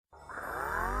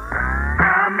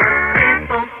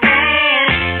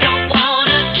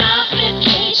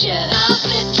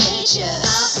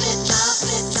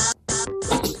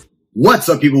What's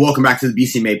up, people? Welcome back to the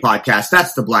BCMA podcast.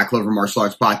 That's the Black Clover Martial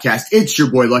Arts podcast. It's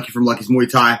your boy Lucky from Lucky's Muay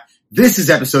Thai. This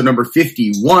is episode number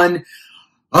 51.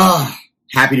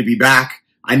 Happy to be back.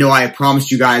 I know I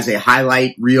promised you guys a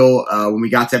highlight reel when we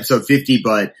got to episode 50,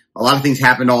 but a lot of things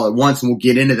happened all at once, and we'll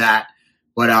get into that.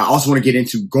 But I also want to get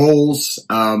into goals.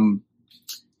 I'm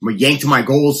going to yank to my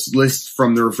goals list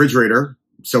from the refrigerator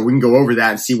so we can go over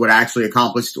that and see what I actually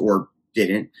accomplished or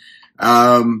didn't.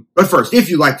 But first, if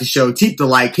you like the show, keep the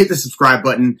like, hit the subscribe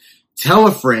button, tell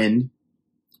a friend,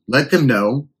 let them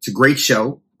know. It's a great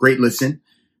show, great listen.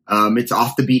 It's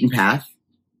off the beaten path.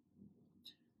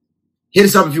 Hit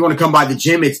us up if you want to come by the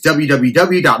gym. It's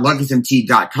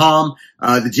www.luckysmt.com.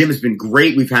 The gym has been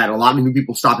great. We've had a lot of new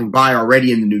people stopping by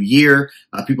already in the new year.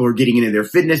 People are getting into their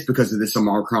fitness because of this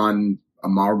Omicron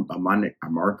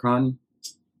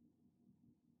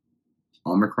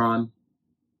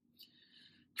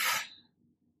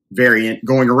variant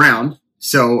going around.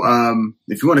 So,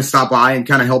 if you want to stop by and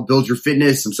kind of help build your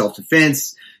fitness, some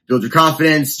self-defense, build your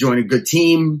confidence, join a good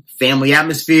team, family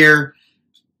atmosphere,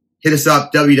 hit us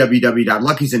up,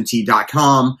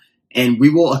 www.luckysmt.com, and we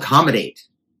will accommodate.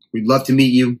 We'd love to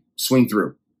meet you. Swing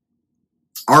through.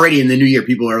 Already in the new year,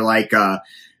 people are like, the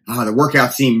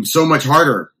workouts seem so much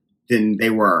harder than they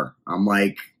were. I'm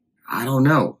like, I don't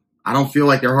know. I don't feel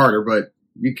like they're harder, but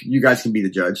you guys can be the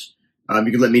judge. You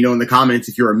can let me know in the comments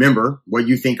if you're a member what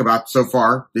you think about so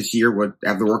far this year.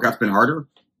 Have the workouts been harder?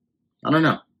 I don't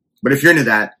know. But if you're into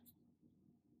that,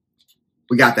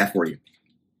 we got that for you.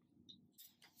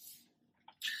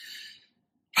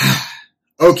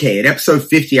 Okay, at episode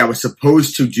 50, I was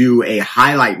supposed to do a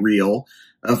highlight reel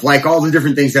of like all the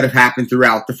different things that have happened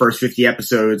throughout the first 50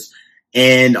 episodes.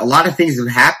 And a lot of things have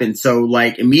happened. So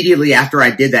like immediately after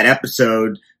I did that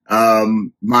episode,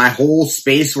 my whole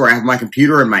space where I have my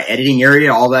computer and my editing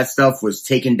area, all that stuff was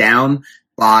taken down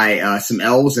by, some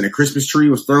elves, and a Christmas tree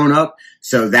was thrown up.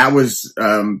 So that was,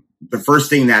 the first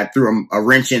thing that threw a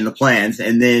wrench in the plans.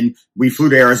 And then we flew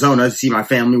to Arizona to see my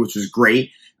family, which was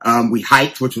great. We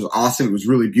hiked, which was awesome. It was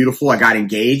really beautiful. I got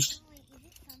engaged.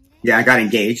 Yeah, I got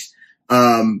engaged.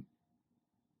 The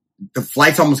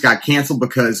flights almost got canceled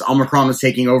because Omicron was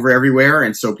taking over everywhere.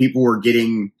 And so people were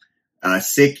getting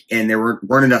sick, and there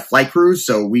weren't enough flight crews.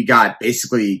 So we got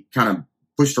basically kind of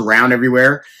pushed around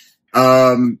everywhere.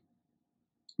 But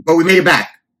we made it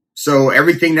back. So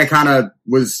everything that kind of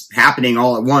was happening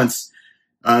all at once,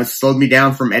 slowed me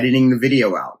down from editing the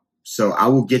video out. So I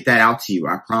will get that out to you.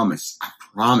 I promise.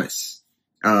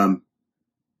 But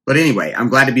anyway, I'm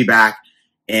glad to be back.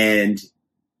 And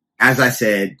as I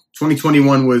said,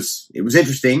 2021 was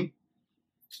interesting.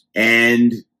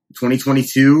 And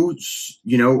 2022,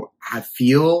 I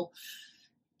feel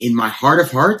in my heart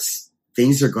of hearts,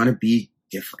 things are going to be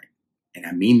different. And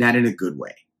I mean that in a good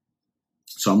way.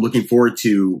 So I'm looking forward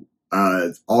to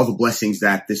all the blessings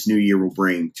that this new year will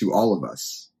bring to all of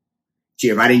us. Gee,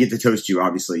 if I didn't get to toast you,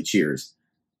 obviously, cheers.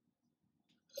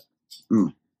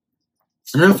 I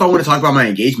don't know if I want to talk about my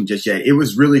engagement just yet. It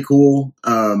was really cool.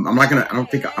 I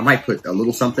might put a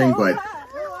little something, but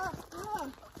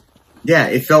yeah,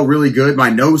 it felt really good. My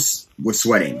nose was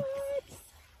sweating,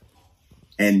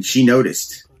 and she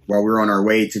noticed while we were on our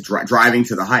way to driving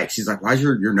to the hike. She's like, "Why's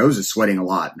your nose is sweating a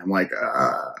lot?" And I'm like,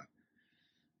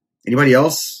 anybody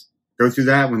else go through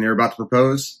that when they're about to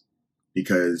propose?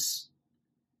 Because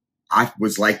I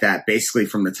was like that basically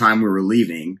from the time we were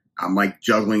leaving. I'm like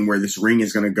juggling where this ring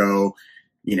is going to go,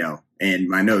 and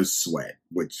my nose sweat,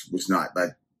 which was not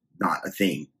a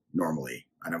thing normally.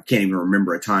 I can't even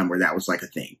remember a time where that was like a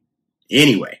thing.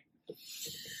 Anyway,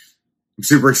 I'm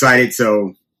super excited.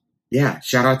 So yeah,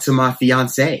 shout out to my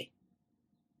fiance.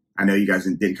 I know you guys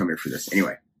didn't come here for this.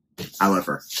 Anyway, I love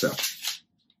her. So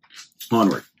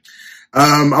onward.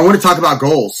 I want to talk about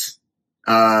goals.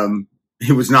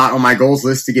 It was not on my goals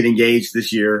list to get engaged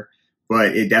this year,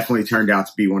 but it definitely turned out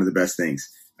to be one of the best things.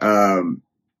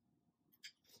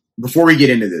 Before we get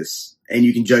into this, and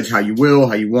you can judge how you will,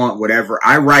 how you want, whatever.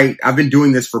 I've been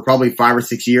doing this for probably 5 or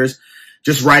 6 years,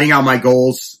 just writing out my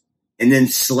goals and then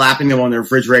slapping them on the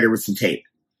refrigerator with some tape.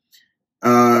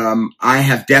 I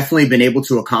have definitely been able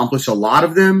to accomplish a lot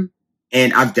of them,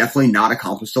 and I've definitely not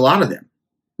accomplished a lot of them.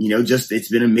 It's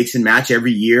been a mix and match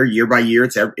every year by year.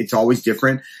 It's always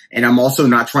different. And I'm also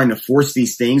not trying to force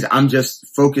these things. I'm just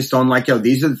focused on like,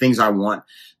 these are the things I want.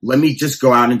 Let me just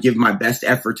go out and give my best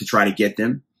effort to try to get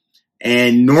them.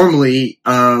 And normally,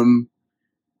 I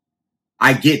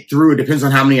get through, it depends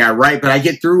on how many I write, but I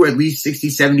get through at least 60,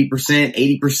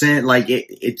 70%, 80%. Like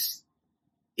it's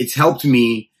helped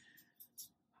me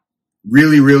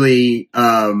really, really,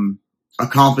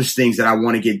 accomplish things that I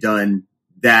want to get done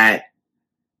that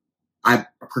I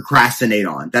procrastinate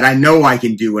on, that I know I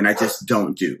can do and I just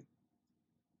don't do.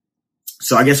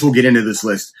 So I guess we'll get into this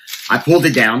list. I pulled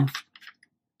it down.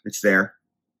 It's there.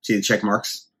 See the check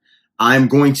marks? I'm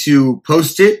going to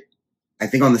post it, I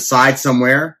think on the side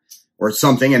somewhere or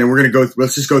something. And then we're going to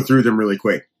let's just go through them really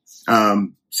quick.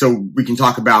 So we can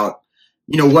talk about,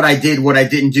 what I did, what I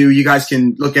didn't do. You guys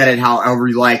can look at it however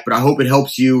you like, but I hope it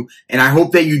helps you. And I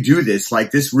hope that you do this.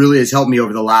 Like, this really has helped me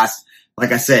over the last,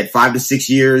 like I said, 5 to 6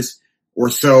 years or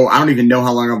so. I don't even know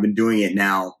how long I've been doing it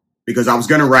now, because I was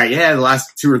going to write, the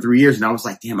last 2 or 3 years. And I was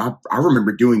like, damn, I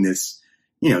remember doing this,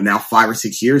 now 5 or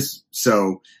 6 years.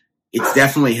 So it's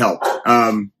definitely helped.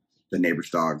 The neighbor's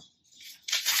dog,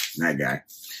 that guy.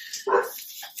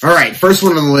 All right. First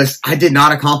one on the list, I did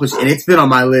not accomplish, and it's been on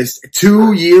my list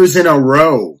 2 years in a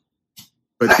row.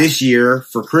 But this year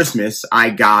for Christmas, I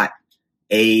got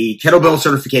a kettlebell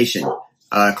certification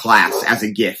class as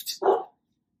a gift.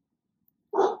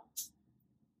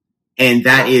 And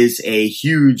that is a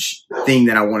huge thing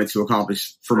that I wanted to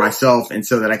accomplish for myself, and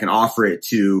so that I can offer it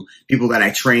to people that I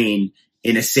train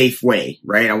in a safe way,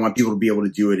 right? I want people to be able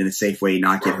to do it in a safe way,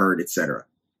 not get hurt, etc.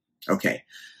 Okay.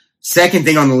 Second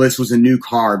thing on the list was a new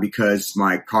car, because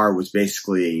my car was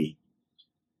basically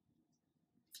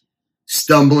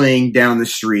stumbling down the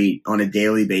street on a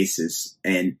daily basis,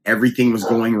 and everything was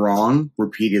going wrong,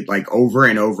 repeated like over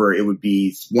and over. It would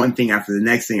be one thing after the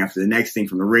next thing after the next thing,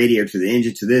 from the radiator to the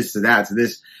engine to this to that to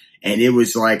this. And it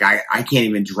was like, I can't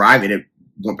even drive it.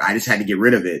 I just had to get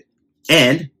rid of it.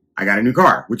 And I got a new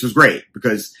car, which was great,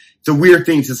 because it's a weird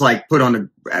thing to like put on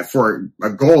for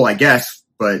a goal, I guess.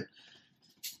 But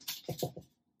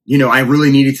I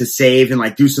really needed to save and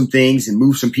like do some things and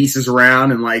move some pieces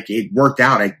around, and like it worked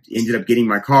out. I ended up getting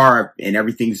my car, and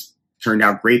everything's turned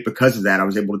out great because of that. I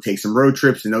was able to take some road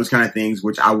trips and those kind of things,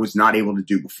 which I was not able to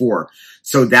do before.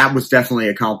 So that was definitely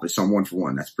accomplished on 1 for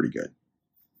 1. That's pretty good.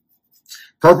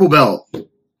 Purple belt.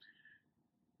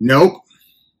 Nope.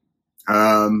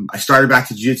 I started back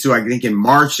to jiu-jitsu, I think in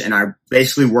March, and I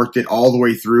basically worked it all the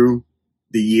way through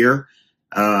the year.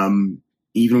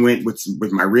 Even went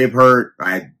with my rib hurt.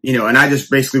 And I just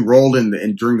basically rolled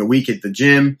in during the week at the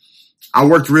gym. I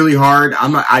worked really hard.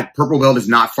 Purple belt is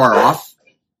not far off.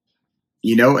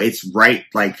 It's right.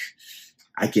 Like,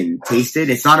 I can taste it.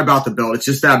 It's not about the belt. It's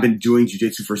just that I've been doing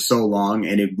jiu-jitsu for so long,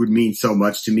 and it would mean so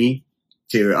much to me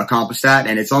to accomplish that.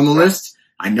 And it's on the list.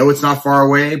 I know it's not far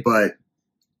away, but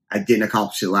I didn't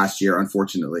accomplish it last year,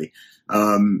 unfortunately.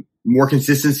 More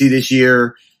consistency this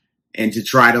year, and to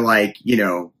try to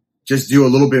just do a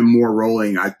little bit more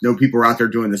rolling. I know people are out there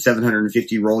doing the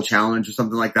 750 roll challenge or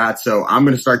something like that. So I'm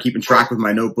going to start keeping track with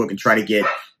my notebook and try to get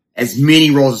as many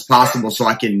rolls as possible, so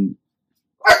I can,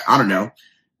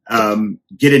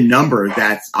 get a number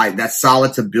that's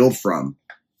solid to build from.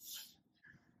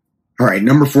 All right.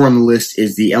 Number 4 on the list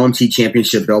is the LMT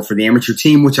championship belt for the amateur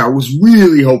team, which I was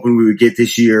really hoping we would get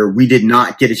this year. We did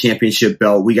not get a championship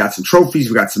belt. We got some trophies.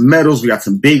 We got some medals. We got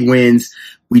some big wins.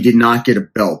 We did not get a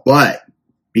belt, but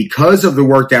because of the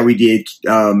work that we did,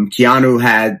 Keanu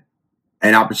has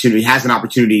an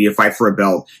opportunity to fight for a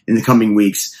belt in the coming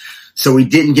weeks. So we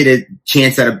didn't get a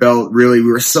chance at a belt, really.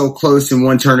 We were so close in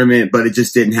one tournament, but it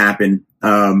just didn't happen.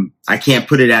 I can't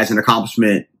put it as an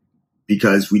accomplishment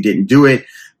because we didn't do it,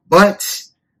 but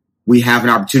we have an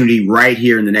opportunity right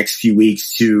here in the next few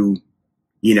weeks to,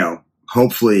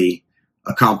 hopefully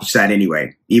accomplish that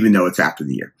anyway, even though it's after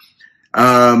the year.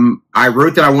 I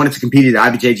wrote that I wanted to compete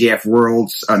at the IBJJF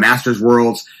Worlds, Masters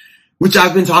Worlds, which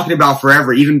I've been talking about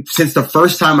forever, even since the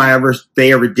first time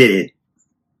they ever did it.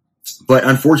 But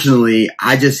unfortunately,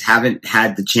 I just haven't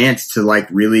had the chance to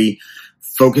really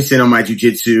focus in on my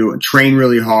jiu-jitsu and train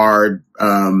really hard,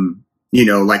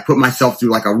 put myself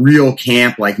through a real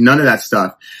camp, none of that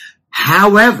stuff.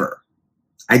 However,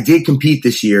 I did compete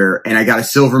this year and I got a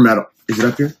silver medal. Is it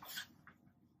up here?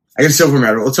 I got a silver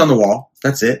medal. It's on the wall.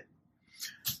 That's it.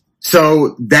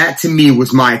 So that to me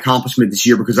was my accomplishment this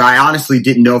year, because I honestly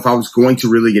didn't know if I was going to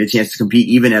really get a chance to compete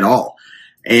even at all.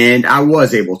 And I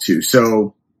was able to.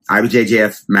 So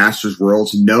IBJJF Masters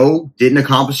Worlds, no, didn't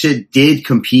accomplish it, did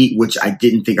compete, which I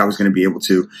didn't think I was going to be able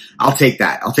to. I'll take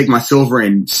that. I'll take my silver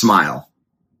and smile.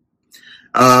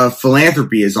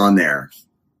 Philanthropy is on there.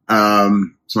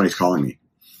 Somebody's calling me.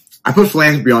 I put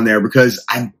philanthropy on there because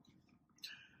I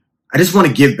just want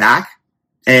to give back.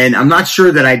 And I'm not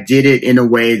sure that I did it in a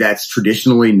way that's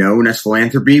traditionally known as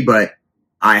philanthropy, but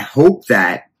I hope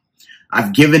that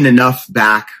I've given enough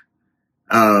back,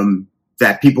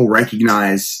 that people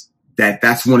recognize that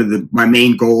that's one of my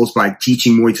main goals by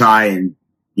teaching Muay Thai and,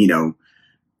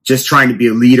 just trying to be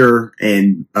a leader.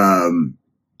 And,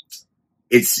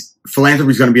 it's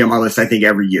philanthropy is going to be on my list, I think,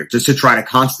 every year, just to try to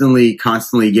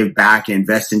constantly give back,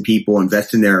 invest in people,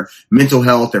 invest in their mental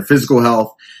health, their physical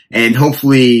health. And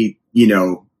hopefully, you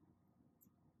know,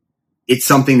 it's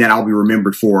something that I'll be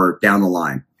remembered for down the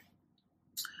line.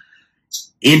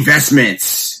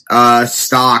 Investments,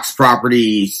 stocks,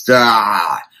 properties.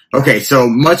 Okay. So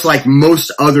much like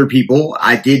most other people,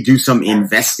 I did do some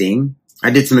investing. I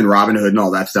did some in Robinhood and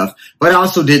all that stuff, but I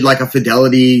also did like a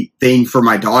Fidelity thing for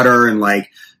my daughter and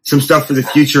like some stuff for the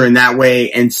future in that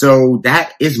way. And so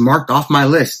that is marked off my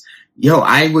list. Yo,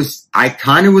 I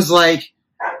kind of was like,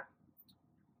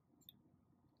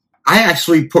 I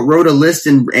actually wrote a list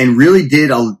and really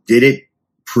did it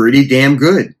pretty damn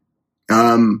good.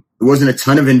 It wasn't a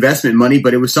ton of investment money,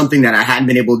 but it was something that I hadn't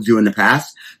been able to do in the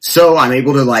past. So I'm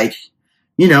able to, like,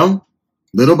 you know,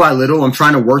 little by little, I'm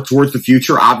trying to work towards the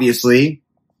future. Obviously,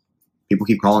 people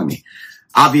keep calling me.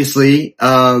 Obviously,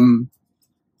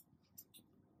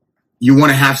 you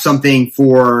want to have something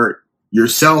for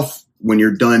yourself when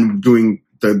you're done doing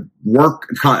the work,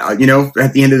 you know,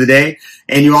 at the end of the day.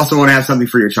 And you also want to have something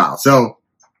for your child. So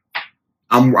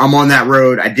I'm on that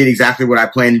road. I did exactly what I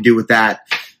planned to do with that.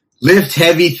 Lift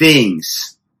heavy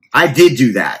things. I did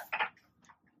do that.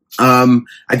 I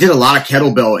did a lot of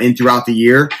kettlebell in throughout the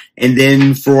year. And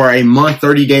then for a month,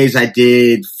 30 days, I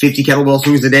did 50 kettlebell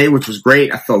swings a day, which was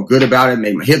great. I felt good about it,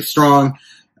 made my hips strong.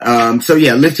 So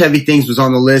yeah, lift heavy things was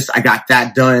on the list. I got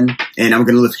that done, and I'm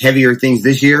going to lift heavier things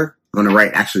this year. I'm going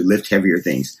to actually lift heavier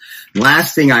things.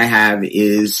 Last thing I have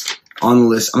is on the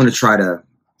list. I'm going to try to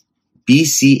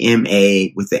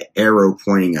BCMA with the arrow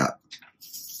pointing up.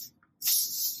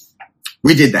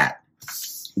 We did that.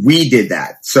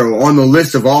 So on the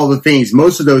list of all the things,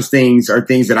 most of those things are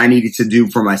things that I needed to do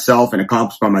for myself and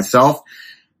accomplish by myself.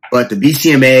 But the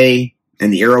BCMA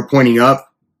and the arrow pointing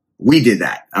up, we did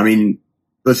that. I mean,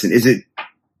 listen, is it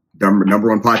the number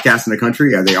one podcast in the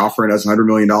country? Are they offering us $100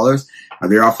 million? Are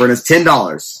they offering us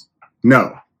 $10?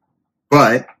 No.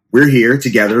 But we're here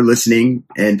together listening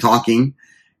and talking.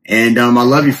 And I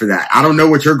love you for that. I don't know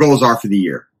what your goals are for the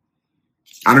year.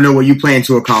 I don't know what you plan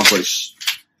to accomplish.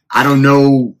 I don't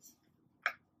know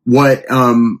what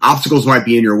obstacles might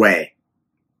be in your way.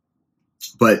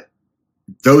 But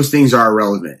those things are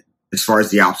irrelevant as far as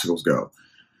the obstacles go.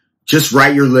 Just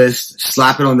write your list,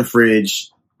 slap it on the fridge,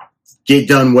 get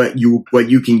done what you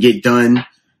can get done.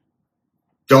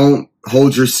 Don't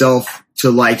hold yourself to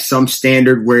like some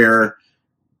standard where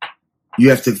you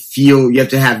have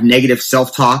to have negative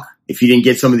self-talk if you didn't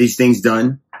get some of these things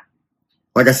done.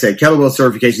 Like I said, kettlebell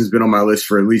certification has been on my list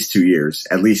for at least 2 years,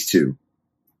 at least 2.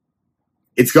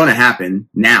 It's going to happen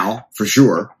now for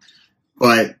sure.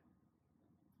 But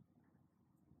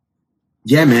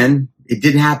yeah, man, it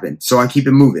didn't happen. So I keep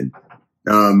it moving.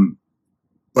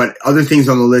 But other things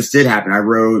on the list did happen. I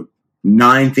wrote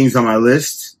 9 things on my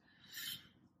list.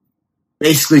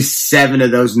 Basically 7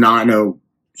 of those 9,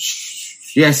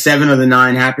 7 of the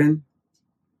 9 happened.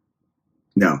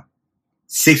 No,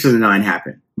 6 of the 9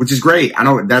 happened, which is great. I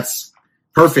know that's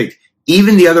perfect.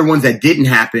 Even the other ones that didn't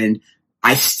happen,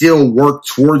 I still work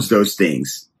towards those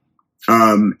things.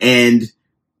 And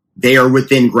they are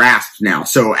within grasp now.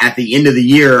 So at the end of the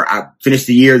year, I finished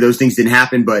the year, those things didn't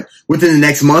happen, but within the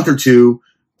next month or two,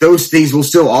 those things will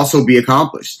still also be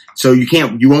accomplished. So you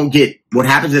won't get what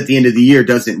happens at the end of the year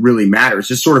doesn't really matter. It's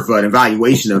just sort of an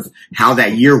evaluation of how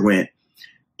that year went.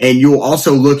 And you'll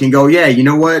also look and go, yeah, you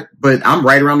know what? But I'm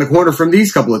right around the corner from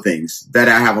these couple of things that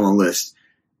I have on the list.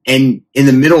 And in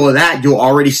the middle of that, you'll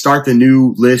already start the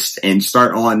new list and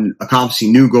start on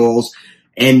accomplishing new goals.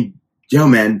 And yo,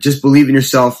 man, just believe in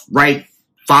yourself. Write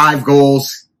 5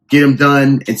 goals, get them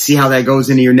done, and see how that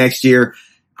goes into your next year.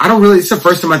 It's the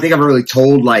first time I think I've really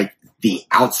told like the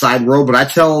outside world, but I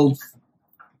tell,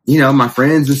 my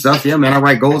friends and stuff, yeah, man, I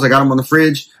write goals. I got them on the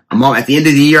fridge. At the end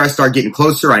of the year, I start getting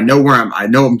closer. I know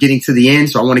I'm getting to the end,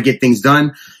 so I want to get things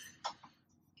done.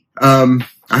 I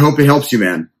hope it helps you,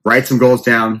 man. Write some goals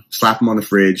down, slap them on the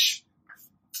fridge.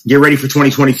 Get ready for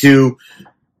 2022.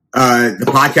 The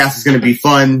podcast is going to be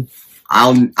fun.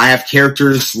 I have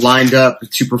characters lined up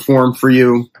to perform for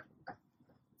you.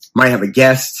 Might have a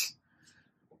guest.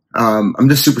 I'm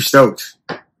just super stoked.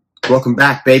 Welcome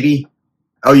back, baby.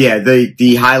 Oh yeah,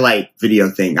 the highlight video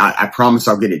thing. I promise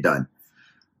I'll get it done.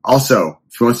 Also,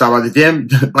 if you want to stop by the gym,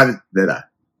 if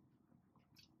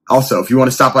you want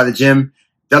to stop by the gym,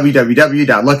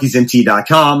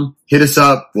 www.luckysmt.com. Hit us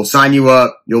up. We'll sign you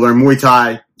up. You'll learn Muay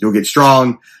Thai. You'll get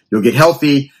strong. You'll get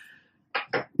healthy.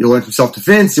 You'll learn some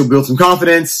self-defense. You'll build some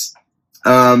confidence.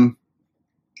 If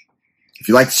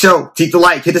you like the show, keep the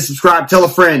like, hit the subscribe, tell a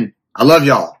friend. I love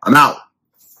y'all. I'm out.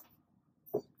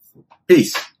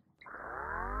 Peace.